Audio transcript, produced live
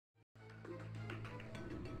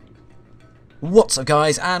What's up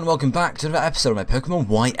guys, and welcome back to another episode of my Pokemon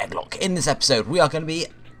Y Egglocke. In this episode we are going to be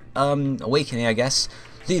awakening, I guess,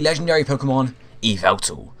 the legendary Pokemon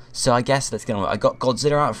Yveltal. So I guess let's get on with it. I got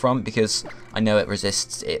Godzilla out front because I know it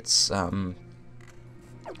resists its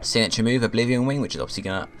signature move, Oblivion Wing, which is obviously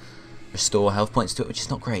going to restore health points to it, which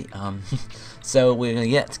is not great. So we're going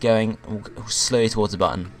to get going slowly towards the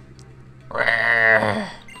button.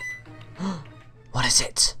 What is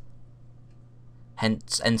it?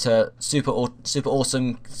 Hence, enter super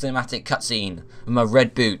awesome cinematic cutscene with my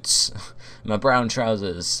red boots, my brown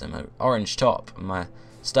trousers, and my orange top, and my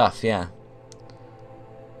stuff. Yeah.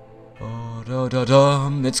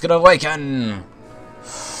 It's gonna awaken.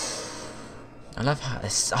 I love how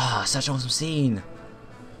this. Such an awesome scene.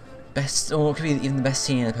 Best, or it could be even the best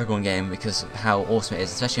scene in a Pokemon game because of how awesome it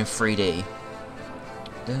is, especially in 3D.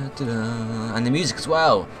 And the music as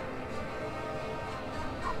well.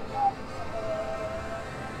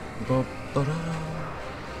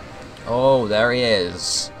 Oh, there he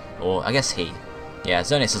is. Or, I guess he. Yeah,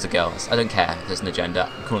 Xerneas is a girl. I don't care. There's an agenda.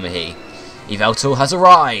 I'm calling him a he. Yveltal has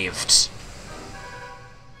arrived!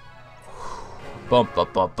 Bum, bum,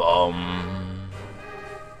 bum, bum.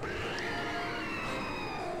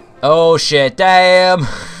 Oh, shit. Damn!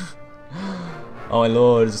 Oh, my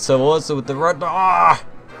lord. It's so awesome with the red.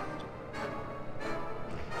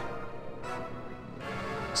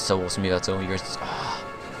 So awesome, Yveltal. You're just.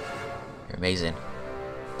 You're amazing.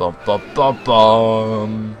 Bum, bum, bum,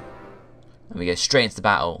 bum. And we go straight into the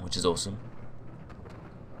battle, which is awesome.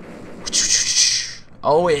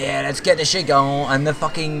 Oh yeah, let's get this shit going. And the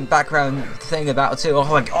fucking background thing about it too. Oh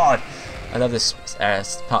my god. I love this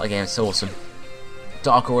part of the game. It's so awesome.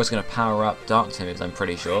 Dark Aura is going to power up Dark type moves, I'm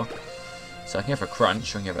pretty sure. So I can go for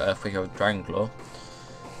Crunch, or I can go for Earthquake or Dragon Claw.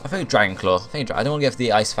 I think Dragon Claw. I don't want to go for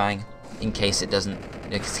the Ice Fang in case it doesn't.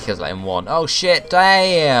 It kills like in one. Oh shit,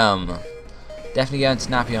 damn! Definitely going to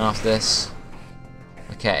Napion after this.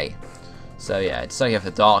 Okay. So yeah, it's so you have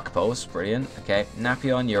the Dark Pulse. Brilliant. Okay,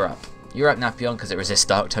 Napion, you're up. You're up, Napion, because it resists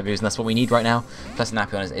Dark type moves, and that's what we need right now. Plus,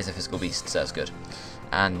 Napion is a physical beast, so that's good.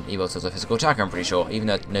 And Yveltal's a physical attacker, I'm pretty sure, even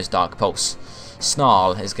though it knows Dark Pulse.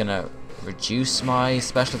 Snarl is going to reduce my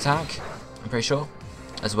special attack, I'm pretty sure,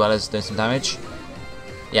 as well as doing some damage.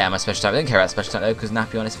 Yeah, my special attack. I don't care about special attack though, because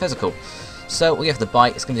Napion is physical. So we have the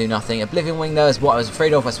bite, it's going to do nothing. Oblivion Wing though is what I was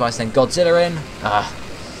afraid of, that's why I sent Godzilla in.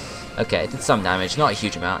 Okay, it did some damage, not a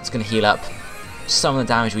huge amount. It's going to heal up some of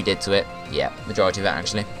the damage we did to it. Yeah, majority of it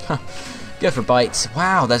actually. Go for a bite.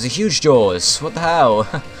 Wow, there's a huge jaws. What the hell?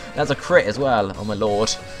 That's a crit as well, oh my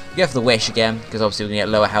lord. Go for the wish again, because obviously we're going to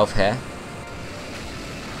get lower health here.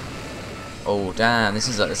 Oh damn, this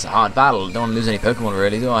is a hard battle. Don't want to lose any Pokemon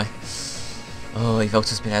really, do I? Oh,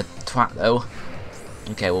 Yveltal's been a twat though.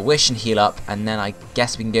 Okay, we'll wish and heal up, and then I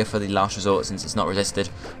guess we can go for the last resort since it's not resisted,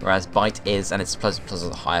 whereas bite is, and it's plus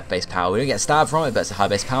a higher base power. We don't get stabbed from it, but it's a high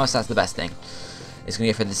base power, so that's the best thing. It's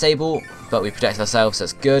going to go for disable, but we protect ourselves, so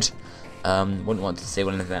that's good. Wouldn't want to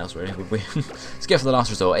disable anything else really, would we? Let's go for the last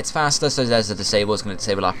resort. It's faster, so there's a disable. It's going to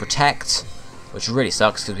disable our protect, which really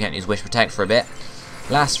sucks because we can't use wish protect for a bit.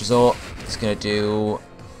 Last resort is going to do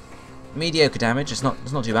mediocre damage. It's not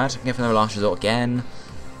too bad. Go for another last resort again.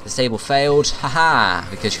 Disable failed, haha,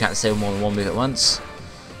 because you can't disable more than one move at once.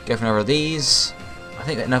 Go for another of these. I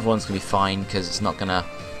think that another one's going to be fine because it's not going to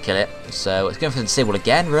kill it. So it's going for the disable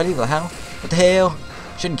again, really? What the hell? What the hell?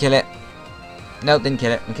 Shouldn't kill it. Nope, didn't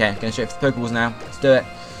kill it. Okay, going straight for the Pokeballs now. Let's do it.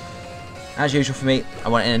 As usual for me, I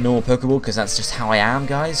want it in a normal Pokeball because that's just how I am,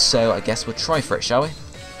 guys. So I guess we'll try for it, shall we?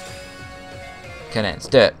 Okay, then, let's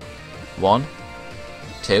do it. 1,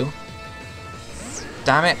 2.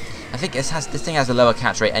 Damn it. I think this thing has a lower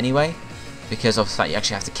catch rate anyway, because of the fact you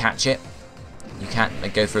actually have to catch it. You can't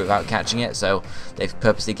go through it without catching it, so they've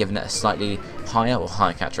purposely given it a slightly higher, or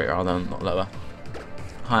higher catch rate rather than not lower,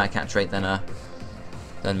 higher catch rate than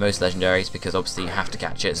most legendaries, because obviously you have to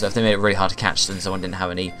catch it. So if they made it really hard to catch, then someone didn't have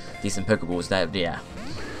any decent Pokeballs, there, yeah,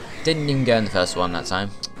 didn't even go in the first one that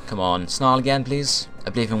time. Come on, Snarl again, please.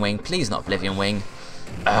 Oblivion Wing, please not Oblivion Wing,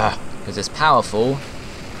 because it's powerful,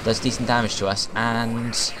 does decent damage to us,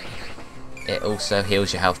 and it also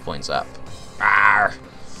heals your health points up. Arrgh.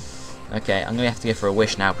 Okay, I'm going to have to go for a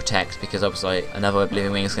wish now, protect, because obviously another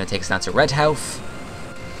Oblivion Wing is going to take us down to red health.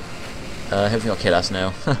 Hopefully not kill us,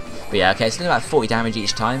 no. But yeah, okay, it's only about 40 damage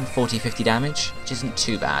each time, 40-50 damage, which isn't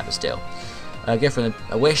too bad, but still. Go for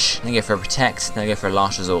a wish, then go for a protect, then go for a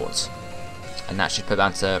last resort. And that should put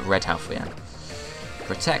down to red health again.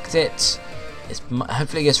 Protect it.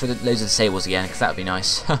 Hopefully it goes for loads of disables again, because that would be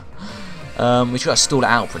nice. We just got to stall it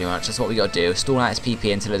out pretty much. That's what we got to do. Stall out its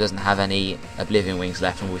PP until it doesn't have any Oblivion Wings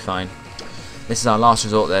left, and we'll be fine. This is our last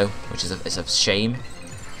resort though, which is it's a shame.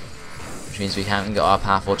 Which means we haven't got our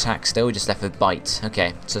powerful attack still, we just left with Bite.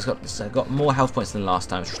 Okay, so it's got more health points than last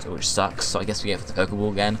time, which sucks, so I guess we go for the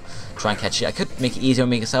Pokeball again. Try and catch it. I could make it easier on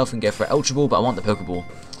me myself and go for Ultra Ball, but I want the Pokeball.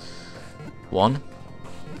 1,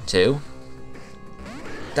 2.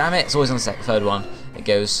 Damn it, it's always on the third one. It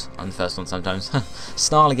goes on the first one sometimes.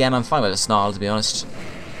 Snarl again, I'm fine with a Snarl to be honest.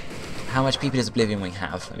 How much PP does Oblivion Wing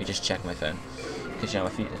have? Let me just check my phone. Because you know,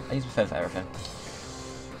 I use my phone for everything.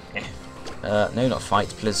 No, not fight,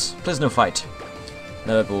 please. Please no fight.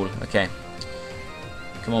 No ball, okay.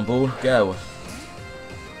 Come on, ball, go.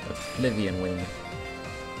 Oblivion Wing.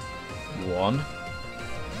 1.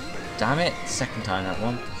 Damn it, second time that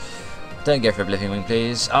one. Don't go for Oblivion Wing,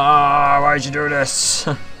 please. Ah, why'd you do this?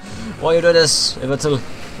 Why you do this, Yveltal?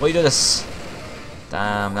 Why you do this?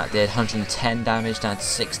 Damn, that did 110 damage down to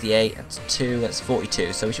 68. That's 2, that's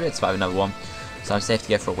 42. So we should be able to survive another one. So I'm safe to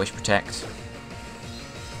go for a Wish Protect.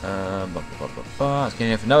 It's going to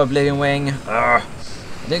go for no Oblivion Wing. I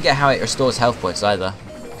don't get how it restores health points either.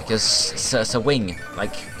 Because it's a wing.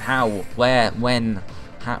 Like, how? Where? When?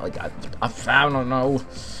 How? Like, I don't know.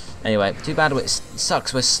 Anyway, too bad it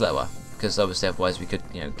sucks we're slower. Because obviously otherwise we could,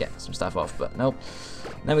 you know, get some stuff off. But nope.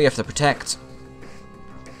 Then we go for the Protect.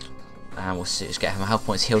 And we'll see, just get my health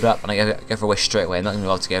points healed up. And I go for a Wish straight away. I'm not going to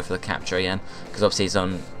be able to go for the Capture again. Because obviously he's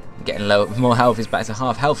on getting low, more health. He's back to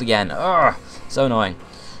half health again. Ugh, so annoying.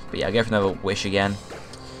 But yeah, I'll go for another Wish again.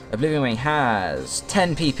 Oblivion Wing has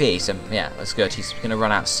 10 PP, so yeah, that's good. He's going to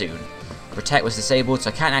run out soon. Protect was disabled, so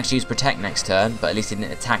I can't actually use Protect next turn, but at least he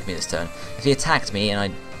didn't attack me this turn. If he attacked me and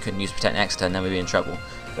I couldn't use Protect next turn, then we'd be in trouble.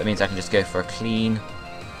 That means I can just go for a clean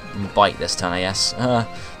Bite this turn, I guess.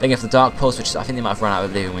 Then go for the Dark Pulse, which I think they might have run out of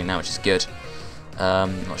Oblivion Wing now, which is good.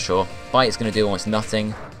 Not sure. Bite is going to do almost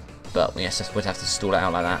nothing, but yes, we'd have to stall it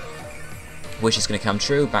out like that. Wish is going to come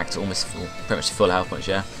true, back to almost full, pretty much full health points,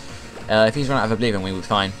 yeah. If he's run out of Oblivion Wing, we'll be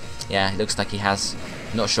fine. Yeah, it looks like he has.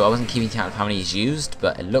 Not sure, I wasn't keeping count of how many he's used,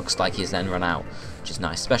 but it looks like he's then run out, which is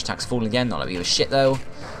nice. Special attack's falling again, not like we give a shit though.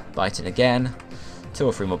 Biting again. 2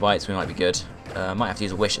 or 3 more bites, we might be good. Might have to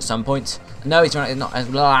use a Wish at some point. No, he's run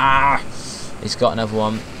out, he's got another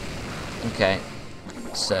one. Okay,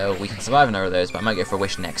 so we can survive another of those, but I might go for a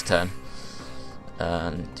Wish next turn.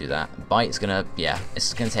 Do that. Bite's gonna, yeah,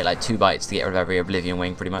 it's gonna take like 2 bites to get rid of every Oblivion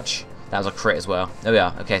Wing, pretty much. That was a crit as well. There we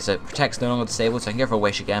are. Okay, so Protect's no longer disabled, so I can go for a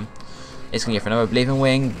Wish again. It's gonna go for another Oblivion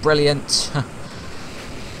Wing. Brilliant.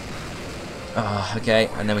 Okay,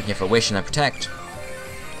 and then we can go for a Wish and then Protect.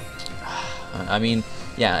 I mean,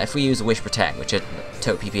 yeah, if we use a Wish Protect, which are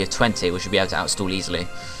total PP of 20, we should be able to outstall easily.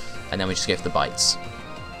 And then we just go for the bites.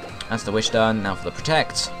 That's the Wish done. Now for the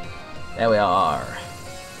Protect. There we are.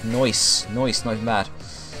 Nice, nice, not even bad.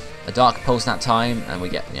 A Dark Pulse that time, and we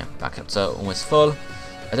get back up to almost full.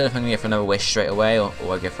 I don't know if I'm going to go for another Wish straight away, or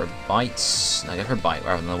I go for a Bite. No, I go for a Bite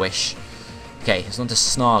rather than a Wish. Okay, it's on to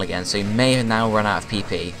Snarl again, so he may have now run out of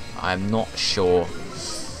PP. I'm not sure.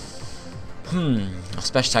 Our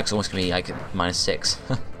special attack's almost going to be like -6.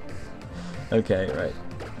 Okay, right.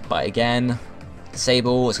 Bite again.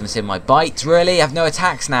 Disable, it's going to save my Bite. Really? I have no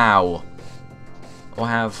attacks now. Or I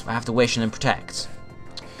have to Wish and then Protect.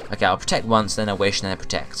 Okay, I'll Protect once, then I'll Wish, and then I'll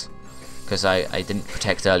Protect. Because I didn't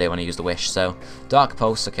Protect earlier when I used the Wish, so... Dark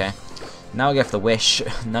Pulse, okay. Now I go for the Wish,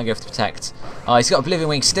 now I go for the Protect. Oh, he's got Oblivion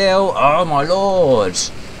Wing still! Oh my lord!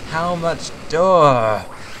 How much...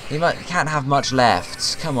 He can't have much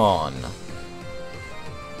left, come on.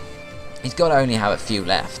 He's got to only have a few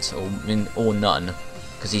left, or none.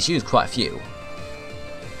 Because he's used quite a few.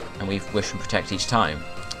 And we've Wish and Protect each time.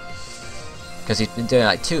 Because he's been doing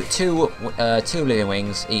like two Oblivion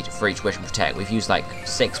Wings for each Wish and Protect. We've used like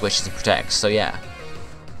 6 Wishes to Protect, so yeah.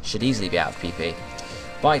 Should easily be out of PP.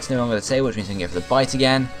 Bite's no longer the table, which means we can go for the Bite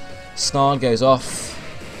again. Snarl goes off.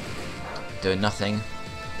 Doing nothing.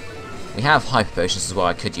 We have Hyper Potions as well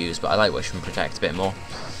I could use, but I like Wish and Protect a bit more.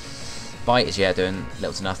 Bite is, yeah, doing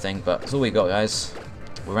little to nothing, but that's all we got, guys.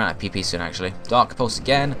 We're running out of PP soon, actually. Dark Pulse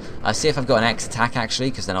again. I'll see if I've got an X attack,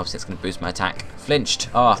 actually, because then obviously it's going to boost my attack. Flinched.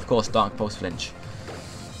 Ah, of course, Dark Pulse flinch.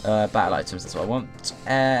 Battle items, that's what I want.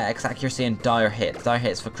 X accuracy and dire hit. Dire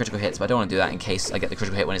hits for critical hits, but I don't want to do that in case I get the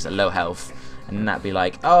critical hit when it's at low health. And then that'd be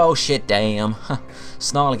like, oh shit, damn.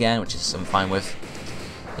 Snarl again, which is I'm fine with.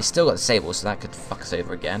 He's still got Disable, so that could fuck us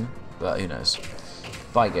over again. But who knows.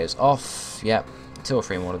 Bite goes off. Yep. 2 or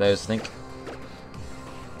 3 more of those, I think.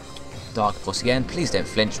 Dark Pulse again. Please don't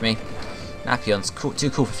flinch me. Napion's too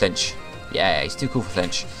cool for flinch. Yeah, he's too cool for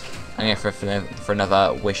flinch. I'm going to go for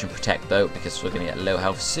another Wish and Protect, though, because we're going to get low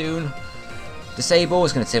health soon. Disable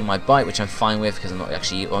is going to take my Bite, which I'm fine with, because I'm not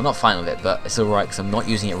actually... Well, I'm not fine with it, but it's alright, because I'm not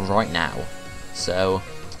using it right now. So,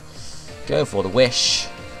 go for the Wish.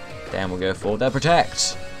 Then we'll go for the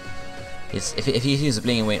Protect. If you use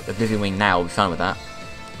Oblivion Wing now, we'll be fine with that.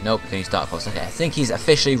 Nope, can use Dark Pulse. Okay, I think he's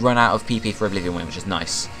officially run out of PP for Oblivion Wing, which is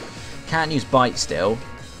nice. Can't use Bite still,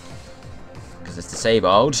 because it's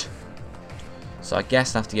disabled. So I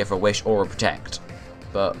guess I have to go for a Wish or a Protect.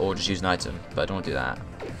 Or just use an item, but I don't want to do that.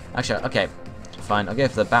 Actually, okay, fine, I'll go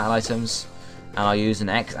for the battle items. And I'll use an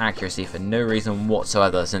X accuracy for no reason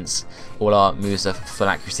whatsoever, since all our moves are full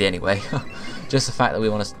accuracy anyway. Just the fact that we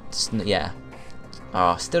want to, yeah.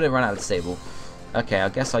 Oh, still didn't run out of disable. Okay, I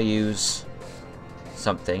guess I'll use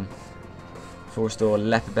something. Full restore,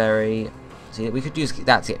 Leopard Berry. See, we could use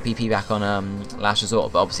that to get PP back on Last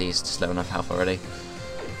Resort, but obviously he's just low enough health already.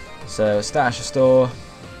 So, Stash Restore.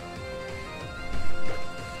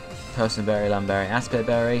 Person Berry, Lamb Berry, Aspect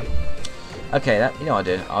Berry. Okay, that, you know what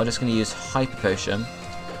I'll do? I'm just going to use Hyper Potion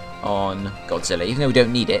on Godzilla, even though we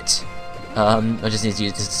don't need it. I just need to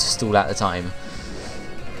use this to stall out the time.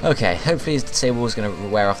 Okay, hopefully his disable is going to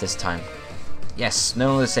wear off this time. Yes, no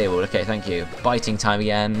longer disabled. Okay, thank you. Biting time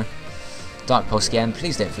again. Dark Pulse again.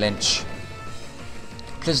 Please don't flinch.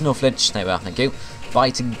 Please no flinch. There we are. Thank you.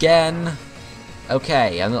 Bite again.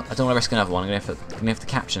 Okay, I don't want to risk another one. I'm going to have to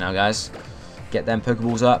capture now, guys. Get them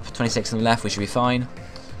Pokeballs up. 26 on the left. We should be fine.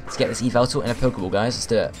 Let's get this Yveltal in a Pokeball, guys. Let's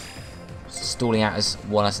do it. Stalling out as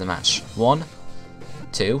one as the match. 1,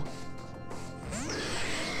 2.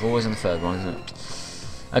 Always on the third one, isn't it?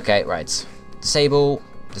 Okay, right. Disable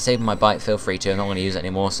my Bite. Feel free to. I'm not going to use it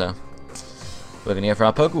anymore, so we're going to go for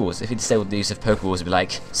our Pokeballs. If you disable the use of Pokeballs, it'd be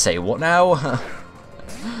like, say what now?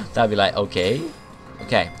 That'd be like, okay.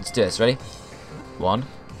 Okay, let's do this. Ready? 1,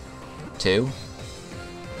 2.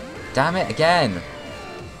 Damn it again.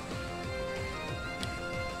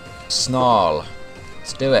 Snarl.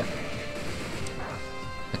 Let's do it.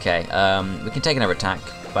 Okay, we can take another attack,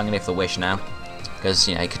 but I'm going to go for the Wish now. Because,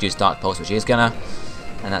 you know, he could use Dark Pulse, which he is gonna.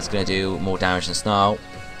 And that's going to do more damage than Snarl.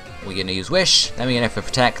 We're going to use Wish, then we're going to go for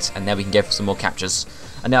Protect, and then we can go for some more captures.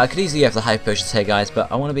 And now I could easily go for the Hyper Potions here, guys, but I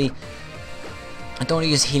don't want to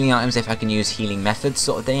use healing items if I can use healing methods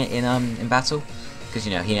sort of thing in battle. Because,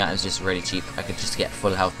 you know, healing items are just really cheap. I could just get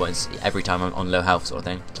full health points every time I'm on low health sort of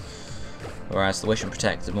thing. Whereas the Wish and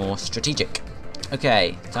Protect are more strategic.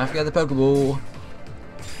 Okay, time to get the Pokeball.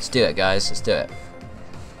 Let's do it, guys. Let's do it.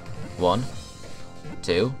 1,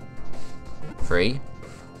 2, 3.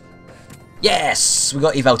 Yes! We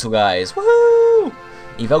got Yveltal, guys. Woohoo!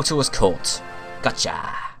 Yveltal was caught.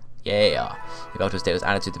 Gotcha! Yeah! Yveltal's data was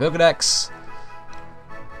added to the Pokedex.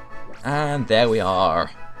 And there we are.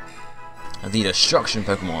 The Destruction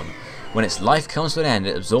Pokemon. When its life comes to an end,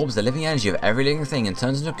 it absorbs the living energy of every living thing and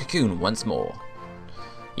turns into a cocoon once more.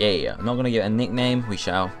 Yeah, I'm not going to give it a nickname. We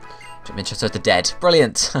shall. Been transferred to dead.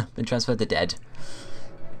 Brilliant. Been transferred to dead.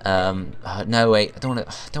 No, wait. I don't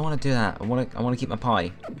want to do that. I want to keep my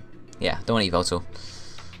pie. Yeah, don't want Yveltal.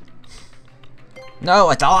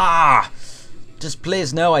 No, just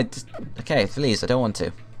please, no. Okay, please. I don't want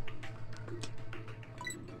to.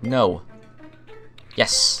 No.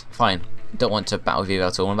 Yes, fine. Don't want to battle with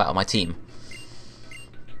Yveltal. I want to battle my team.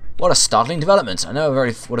 What a startling development! I know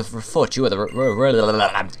I would have thought you were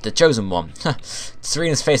the chosen one.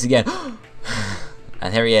 Serena's face again.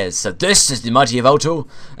 And here he is. So this is the mighty Yveltal.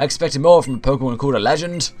 I expected more from a Pokemon called a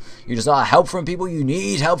legend. You desire help from people? You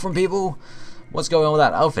need help from people? What's going on with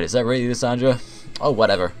that outfit? Is that really Lysandra? Oh,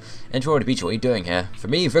 whatever. Intro to Beach, what are you doing here? For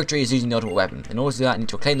me, victory is using the ultimate weapon. In order to do that, I need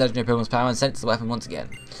to reclaim legendary Pokemon's power and send it to the weapon once again.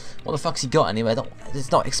 What the fuck's he got anyway?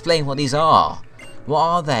 It's not explain what these are. What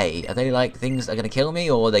are they? Are they like things that are going to kill me?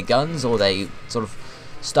 Or are they guns? Or are they sort of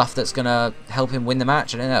stuff that's going to help him win the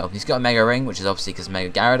match? I don't know. He's got a Mega Ring, which is obviously because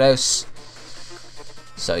Mega Gyarados.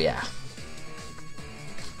 So yeah.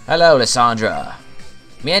 Hello, Lysandra.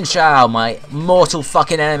 Mienshao, my mortal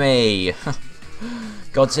fucking enemy.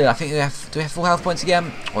 Godzilla, I think do we have full health points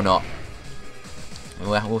again? Or not?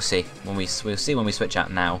 We'll see. We'll see when we switch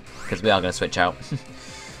out now. Because we are going to switch out.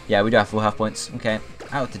 Yeah, we do have full health points. Okay.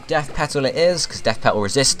 Out to Death Petal it is, because Death Petal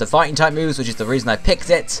resists the fighting type moves, which is the reason I picked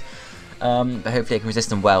it. But hopefully I can resist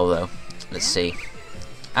them well, though. Let's see.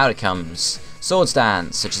 Out it comes. Sword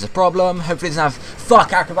Stance, which is a problem. Hopefully it doesn't have...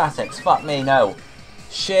 Fuck, acrobatics. Fuck me, no.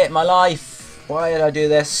 Shit, my life. Why did I do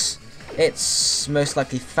this? It's most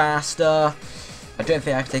likely faster. I don't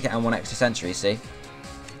think I can take it on 1 extra century, see?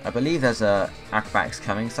 I believe there's a acrobatics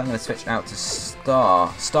coming, so I'm going to switch out to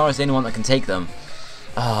Star. Star is the only one that can take them.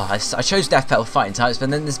 Oh, I chose Death Petal fighting types, but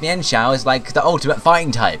then this Mienshao is like the ultimate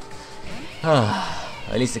fighting type.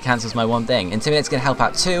 At least it cancels my one thing. Intimidate's going to help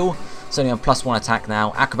out too. It's only on +1 attack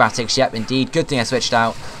now. Acrobatics, yep, indeed. Good thing I switched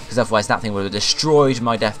out, because otherwise that thing would have destroyed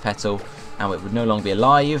my Death Petal, and it would no longer be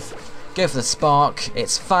alive. Go for the Spark.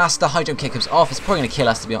 It's faster. High Jump Kick comes off. It's probably going to kill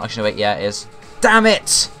us, to be honest. Actually, no, wait, yeah, it is. Damn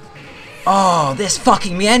it! Oh, this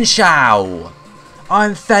fucking Mienshao!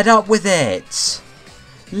 I'm fed up with it!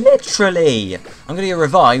 Literally! I'm going to get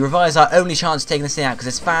Revive. Revive is our only chance of taking this thing out because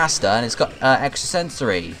it's faster and it's got extra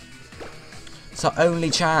sensory. It's our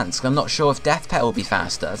only chance. I'm not sure if Death Petal will be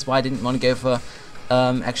faster. That's why I didn't want to go for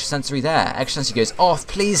extra sensory there. Extra sensory goes off.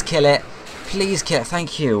 Please kill it. Please kill it.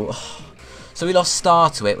 Thank you. Oh. So we lost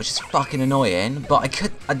Star to it, which is fucking annoying.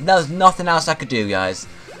 But there's nothing else I could do, guys.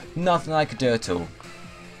 Nothing I could do at all.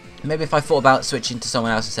 Maybe if I thought about switching to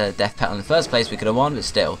someone else instead of Death Petal in the first place, we could have won, but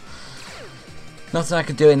still. Nothing I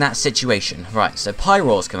could do in that situation. Right, so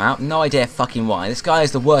Pyroar's come out. No idea fucking why. This guy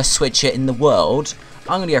is the worst switcher in the world.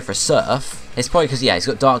 I'm going to go for a Surf. It's probably because, yeah, he's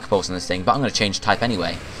got Dark Pulse on this thing, but I'm going to change type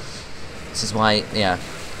anyway. This is why, yeah,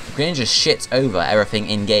 Greninja just shits over everything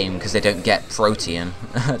in-game because they don't get Protean.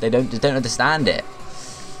 they don't understand it.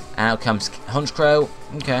 And out comes Honchkrow.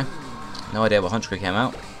 Okay. No idea what Honchkrow came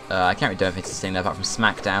out. I can't really do anything to this thing apart from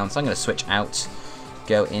Smackdown, so I'm going to switch out.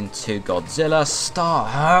 Go into Godzilla.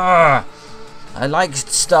 Star. I liked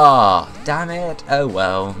Star. Damn it. Oh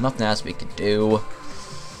well. Nothing else we could do.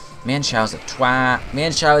 Mienshao's a twat.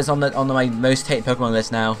 Mienshao is on my most hated Pokemon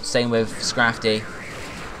list now. Same with Scrafty.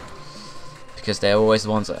 Because they're always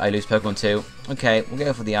the ones that I lose Pokemon to. Okay, we'll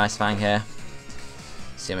go for the Ice Fang here.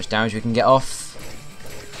 See how much damage we can get off.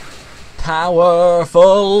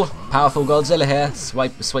 Powerful Godzilla here.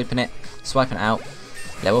 Swiping it out.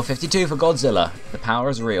 Level 52 for Godzilla. The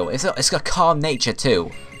power is real. It's got calm nature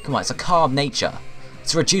too. Come on, it's a calm nature.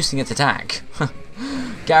 It's reducing its attack.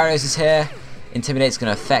 Gyarados is here. Intimidate's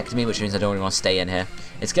going to affect me, which means I don't really want to stay in here.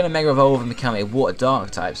 It's going to Mega Evolve and become a Water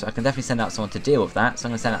Dark type, so I can definitely send out someone to deal with that. So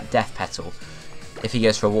I'm going to send out Death Petal. If he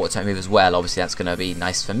goes for a Water type move as well, obviously that's going to be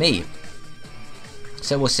nice for me.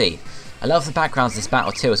 So we'll see. I love the backgrounds of this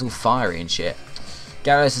battle too. It's all fiery and shit.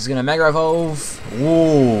 Gyarados is going to Mega Evolve.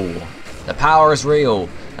 Ooh, the power is real.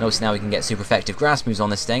 And also now we can get super effective grass moves on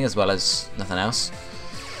this thing as well as nothing else.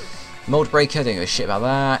 Mold Breaker, don't give a shit about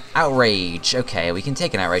that. Outrage. Okay, we can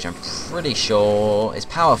take an Outrage, I'm pretty sure. It's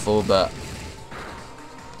powerful, but...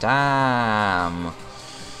 Damn.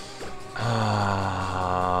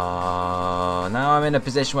 Now I'm in a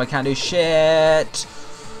position where I can't do shit.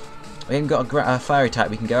 We haven't got a fiery type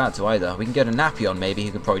we can go out to either. We can go to Napion maybe,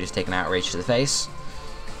 who could probably just take an Outrage to the face.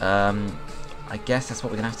 I guess that's what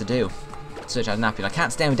we're going to have to do. Search out Napion. I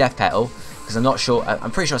can't stay with Death Petal. Because I'm not sure, I'm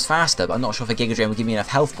pretty sure it's faster, but I'm not sure if a Giga Drain will give me enough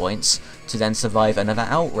health points to then survive another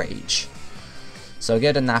Outrage. So I'll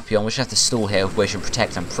go to Napion, we should have to stall here with Wish and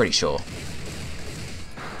Protect, I'm pretty sure.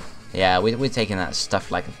 Yeah, we're taking that stuff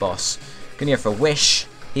like a boss. Gonna go for a Wish,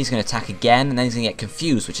 he's gonna attack again, and then he's gonna get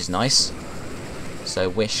confused, which is nice. So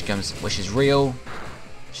Wish is real,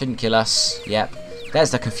 shouldn't kill us, yep. There's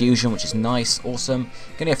the confusion, which is nice, awesome.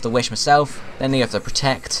 Gonna go for the Wish myself, then you have to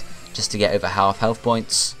Protect, just to get over half health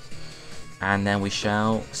points. And then we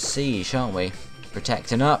shall see, shan't we?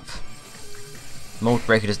 Protecting up. Mold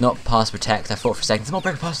Breaker does not pass Protect. I thought for a second, does Mold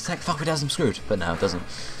Breaker pass Protect? Fuck, it does, I'm screwed. But no, it doesn't.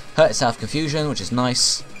 Hurt itself Confusion, which is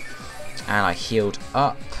nice. And I healed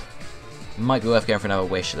up. Might be worth going for another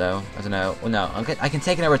Wish, though. I don't know. Well, no, I can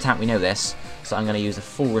take another attack, we know this. So I'm going to use a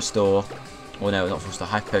full Restore. Or no, not full Restore,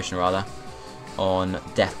 Hyper Potion, rather. On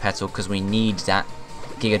Death Petal, because we need that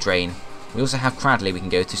Giga Drain. We also have Cradley we can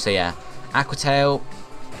go to, so yeah. Aqua Tail.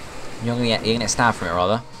 You're gonna get stabbed from it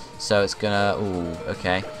rather. So it's gonna. Ooh,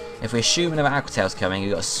 okay. If we assume another Aqua Tail's coming, we've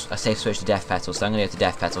got a safe switch to Death Petal. So I'm gonna go to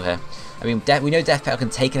Death Petal here. I mean, we know Death Petal can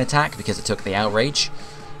take an attack because it took the Outrage.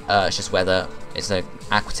 It's just whether it's an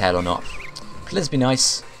Aqua Tail or not. Let's be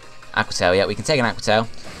nice. Aqua Tail, yeah, we can take an Aqua Tail.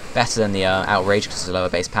 Better than the Outrage because it's a lower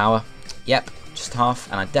base power. Yep, just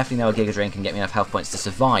half. And I definitely know a Giga Drain can get me enough health points to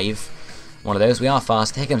survive one of those. We are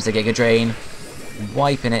fast. Here comes the Giga Drain.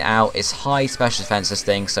 Wiping it out. It's high special defense, this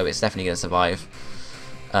thing, so it's definitely going to survive.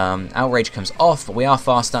 Outrage comes off, but we are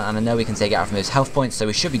faster, and I know we can take it out from those health points, so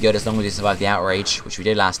we should be good as long as we survive the Outrage, which we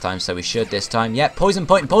did last time, so we should this time. Yep, Poison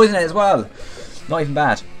Point and Poison it as well! Not even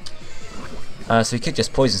bad. So we could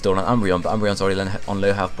just Poison Storm on Umbreon, but Umbreon's already on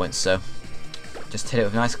low health points, so just hit it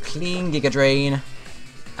with a nice clean Giga Drain,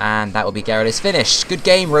 and that will be Gyarados finished. Good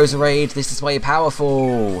game, Roserade. This is why you're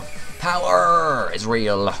powerful. Power is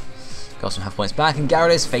real. Got some health points back, and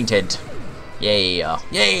Gyarados fainted. Yeah,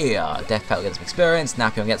 yeah. Death Petal gets some experience.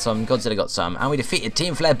 Napion gets some. Godzilla got some, and we defeated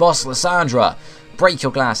Team Flare boss Lysandra. Break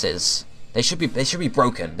your glasses. They should be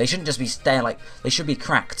broken. They shouldn't just be staying like. They should be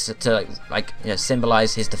cracked to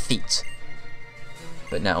symbolize his defeat.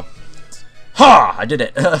 But no. Ha! I did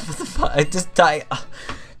it. I just died.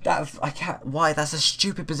 I can't. Why? That's a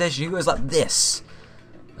stupid position. He goes like this.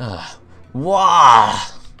 Wow.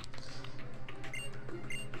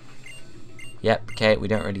 Yep, okay, we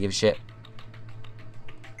don't really give a shit.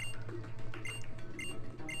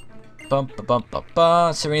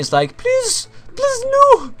 Serena's like, please, please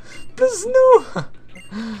no, please no.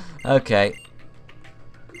 Okay.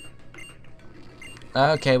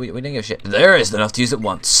 Okay, we didn't give a shit. There is enough to use at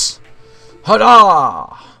once.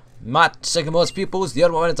 Hurrah! Matt Sycamore's pupils, the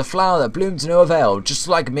other one is a flower that bloomed to no avail, just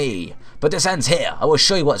like me. But this ends here. I will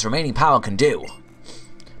show you what its remaining power can do.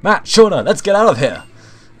 Matt, Shauna, let's get out of here.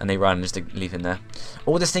 And they run just to leave him there.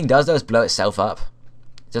 All this thing does though is blow itself up.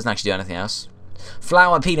 It doesn't actually do anything else.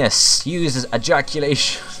 Flower penis uses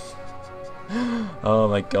ejaculation. Oh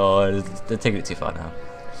my god, they're taking it too far now.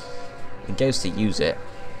 It goes to use it.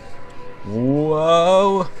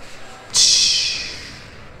 Whoa!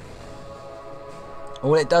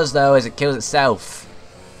 All it does though is it kills itself.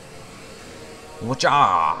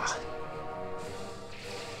 Watcha!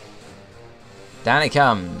 Down it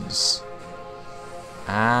comes.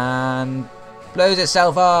 And blows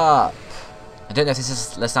itself up. I don't know if this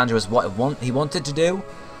is Lysandra was what he wanted to do,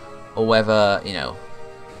 or whether, you know,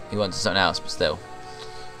 he wanted something else, but still.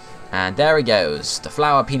 And there he goes. The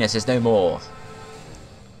flower penis is no more.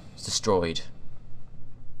 It's destroyed.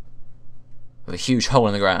 With a huge hole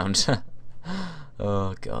in the ground.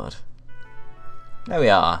 Oh god. There we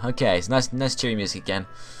are. Okay, it's nice cheery music again.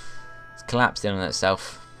 It's collapsed in on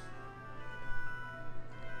itself.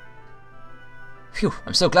 Phew,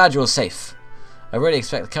 I'm so glad you're all safe. I really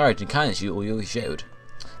expect the courage and kindness you showed.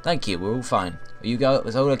 Thank you, we're all fine.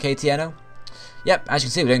 Was all okay, Tieno? Yep, as you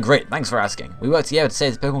can see, we're doing great. Thanks for asking. We worked together to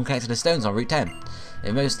save the Pokemon connected to stones on Route 10.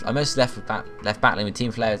 I mostly left battling with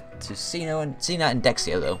Team Flare to Cena and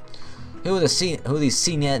Dexio, though. Who are these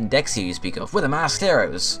Cena and Dexio you speak of? We're the masked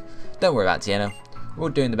heroes. Don't worry about it, Tieno. We're all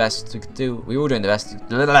doing the best we could do. We were all doing the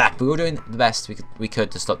best we could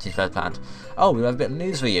to stop Team Flare's plan. Oh, we have a bit of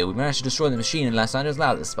news for you. We managed to destroy the machine in Los Angeles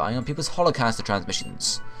Loud that's spying on people's holocaster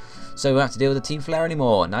transmissions. So we don't have to deal with the Team Flare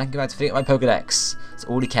anymore. Now I can go back to filling up my Pokedex. That's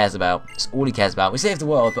all he cares about. That's all he cares about. We saved the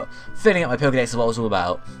world, but filling up my Pokedex is what it's all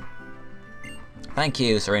about. Thank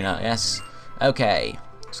you, Serena. Yes. Okay.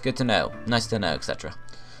 It's good to know. Nice to know, etc.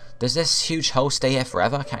 Does this huge hole stay here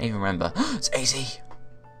forever? I can't even remember. It's AZ.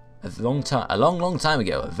 A long time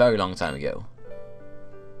ago. A very long time ago.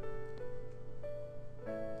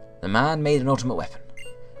 The man made an ultimate weapon.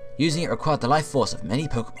 Using it required the life force of many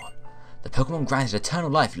Pokemon. The Pokemon granted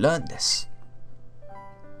eternal life learned this.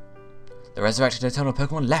 The resurrected eternal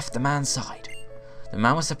Pokemon left the man's side. The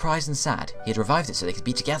man was surprised and sad. He had revived it so they could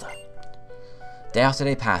be together. Day after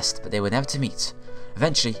day passed, but they were never to meet.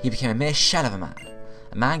 Eventually, he became a mere shell of a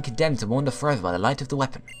man condemned to wander forever by the light of the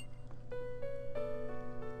weapon.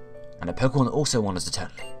 And a Pokemon also wanders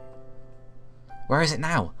eternally. Where is it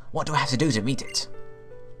now? What do I have to do to meet it?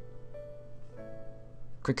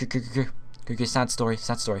 Sad story,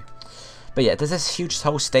 sad story. But yeah, does this huge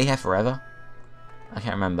hole stay here forever? I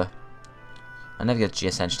can't remember. I never go to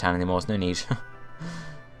GS Town anymore, there's no need.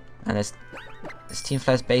 And there's Team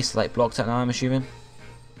Flare's base like blocked out now, I'm assuming.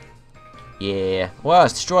 Yeah. Wow,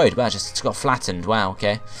 it's destroyed. Wow, it's got flattened. Wow,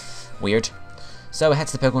 okay. Weird. So we head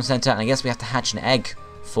to the Pokemon Center, and I guess we have to hatch an egg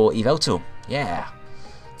for Yveltal. Yeah.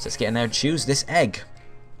 So let's get in there and choose this egg.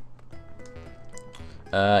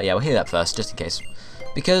 Yeah, we'll heal up first, just in case.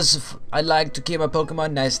 Because I like to keep my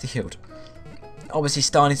Pokemon nicely healed. Obviously,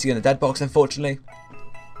 Star needs to go in the dead box, unfortunately.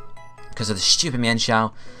 Because of the stupid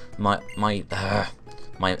Mienshao. My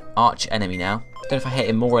arch enemy now. Don't know if I hate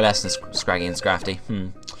him more or less than Scraggy and Scrafty.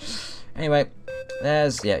 Anyway,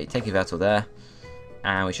 there's, yeah, you take Yveltal there.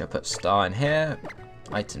 And we shall put Star in here.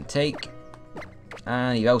 Item take.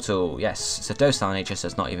 And Yveltal, yes. It's a docile nature, so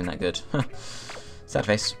it's not even that good. Sad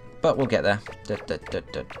face. But we'll get there.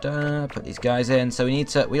 Put these guys in. So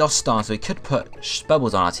we lost Star, so we could put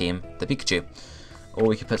Bubbles on our team, the Pikachu. Or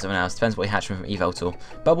we could put someone else. Depends what we hatch from Yveltal.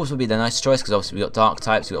 Bubbles would be the nice choice, because obviously we've got Dark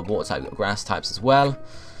types, we've got Water types, we've got Grass types as well.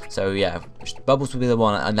 So yeah, Bubbles will be the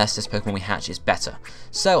one, unless this Pokemon we hatch is better.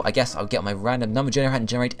 So I guess I'll get my random number generator and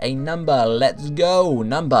generate a number. Let's go!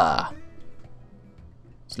 Number!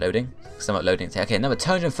 It's loading. Somewhat loading. Okay, number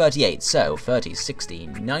 238. So 30, 60,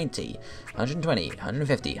 90, 120,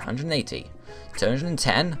 150, 180,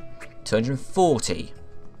 210, 240.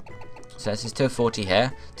 So this is 240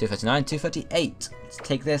 here. 239, 238. Let's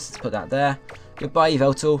take this, let's put that there. Goodbye,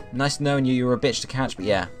 Yveltal. Nice knowing you. You were a bitch to catch, but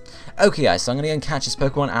yeah. Okay, guys, so I'm going to go and catch this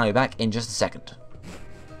Pokemon, and I'll be back in just a second.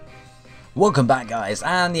 Welcome back, guys,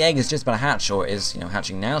 and the egg is just about to hatch, or is,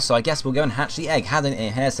 hatching now, so I guess we'll go and hatch the egg. Have it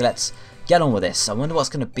in here, so let's get on with this. I wonder what's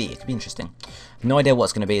going to be. It could be interesting. No idea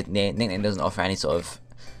what's going to be. The nickname doesn't offer any sort of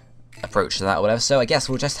approach to that or whatever, so I guess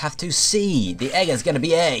we'll just have to see. The egg is going to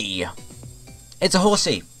be it's a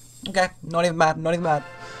Horsey. Okay, not even bad, not even bad.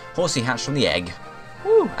 Horsey hatched from the egg.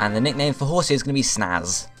 Woo. And the nickname for Horsey is going to be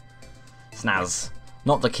Snaz. Snaz.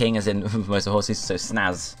 Not the king as in most of the horses, so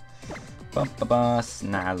Snaz.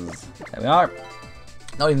 Snaz. There we are.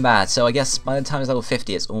 Not even bad. So I guess by the time it's level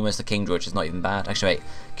 50, it's almost a Kingdra, which is not even bad. Actually, wait,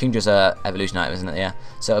 Kingdra's a evolution item, isn't it? Yeah.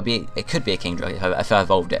 So it could be a Kingdra if I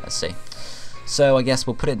evolved it. Let's see. So I guess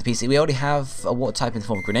we'll put it into PC. We already have a water type in the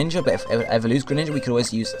form of Greninja, but if it ever lose Greninja, we could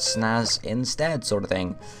always use Snaz instead, sort of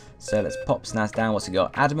thing. So let's pop Snaz down. What's it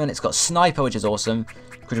got? Adamant. It's got Sniper, which is awesome.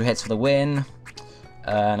 Critical hits for the win.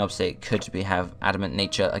 And obviously it could have Adamant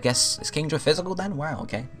nature. I guess is Kingdra physical then? Wow,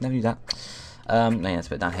 okay. Never knew that. Yeah, let's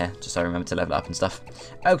put it down here, just so I remember to level up and stuff.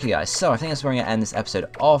 Okay, guys, so I think that's where I'm going to end this episode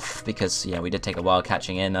off, because, yeah, we did take a while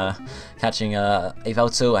catching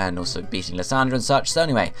Yveltal and also beating Lysandra and such. So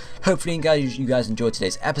anyway, hopefully you guys enjoyed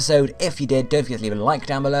today's episode. If you did, don't forget to leave a like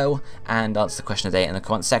down below, and answer the question of the day in the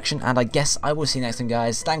comment section, and I guess I will see you next time,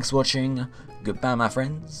 guys. Thanks for watching. Goodbye, my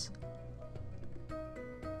friends.